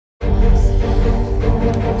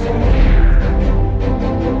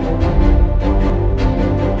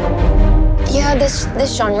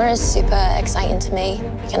This genre is super exciting to me,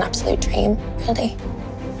 like an absolute dream, really.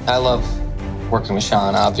 I love working with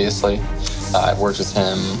Sean, obviously. I've worked with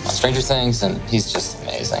him on Stranger Things, and he's just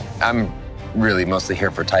amazing. I'm really mostly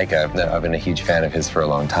here for Taika. I've been a huge fan of his for a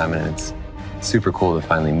long time, and it's super cool to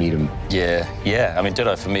finally meet him. Yeah. I mean,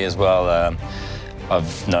 ditto for me as well.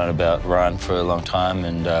 I've known about Ryan for a long time,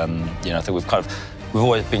 and you know, I think we've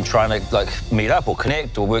always been trying to like meet up or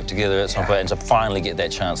connect or work together at some point, and to finally get that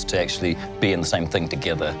chance to actually be in the same thing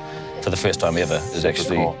together for the first time ever is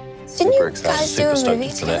actually cool. Didn't you excited. guys do a movie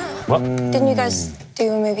together? What? Didn't you guys do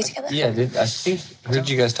a movie together? Yeah, I think, heard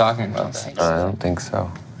you guys talking about that. I don't think so.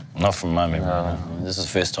 Not from my memory. No. This is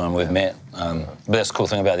the first time we've met. But that's the cool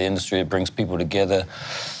thing about the industry. It brings people together.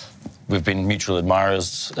 We've been mutual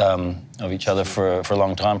admirers of each other for a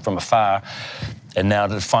long time from afar. And now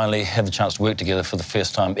to finally have the chance to work together for the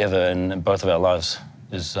first time ever in both of our lives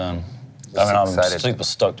is, I'm super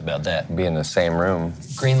stoked about that. Be in the same room.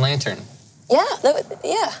 Green Lantern. Yeah,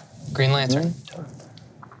 yeah. Green Lantern.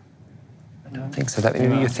 I don't think so.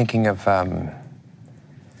 Maybe you're thinking of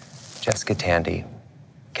Jessica Tandy,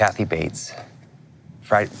 Kathy Bates,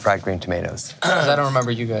 fried green tomatoes. Because I don't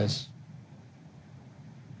remember you guys.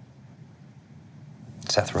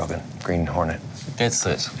 Seth Rogen, Green Hornet. That's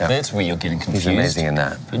it. Yeah. That's where you're getting confused. He's amazing in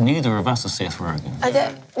that. But neither of us are Seth Rogen.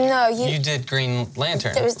 No, You did Green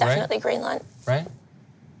Lantern, It was right? definitely Green Lantern. Right?